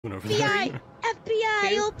Over there. FBI! FBI,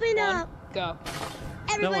 Two, open one, up! Go.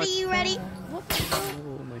 Everybody, you ready? What the hell?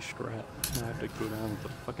 Oh, my strat. I have to go down with the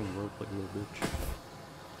fucking rope like a little bitch.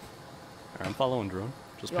 Alright, I'm following drone.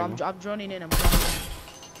 Just Yo, ping him. I'm droning in. I'm droning in.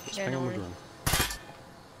 Just Yeah, ping no him with worries. drone.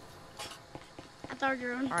 I thought you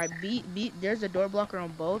were on. Alright, beat. There's a door blocker on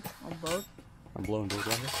both. I'm blowing doors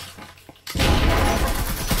out here.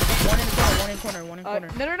 One in the corner. One in corner. One in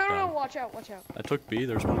corner. No, watch out. I took B,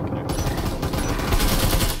 there's one in connect.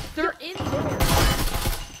 They're in there.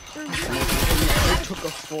 I took a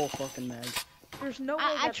full fucking mag. There's no way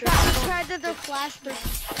I that tried that the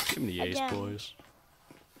flashbang. Give him the ace, Again. boys.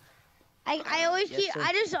 I always Yes, keep. sir.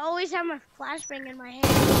 I just always have my flashbang in my hand.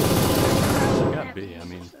 I got B, I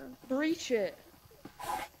mean, breach it. I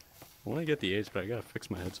want to get the ace, but I gotta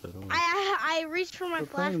fix my headset. Hold on. I reached for my We're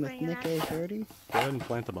playing with flashbang. Nick A30. Go ahead and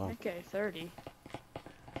plant the bomb. Okay, 30.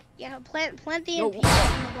 Yeah, plant the Yo, MP in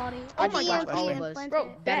the body. I Plant just the flashed MP all and of us. plant Bro,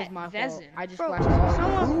 it. That is my fault. Vezin. I just Bro, flashed all.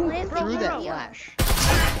 someone Who plant threw the that MP.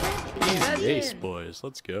 flash? Easy ace, boys.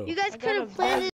 Let's go. You guys I got could a have planted.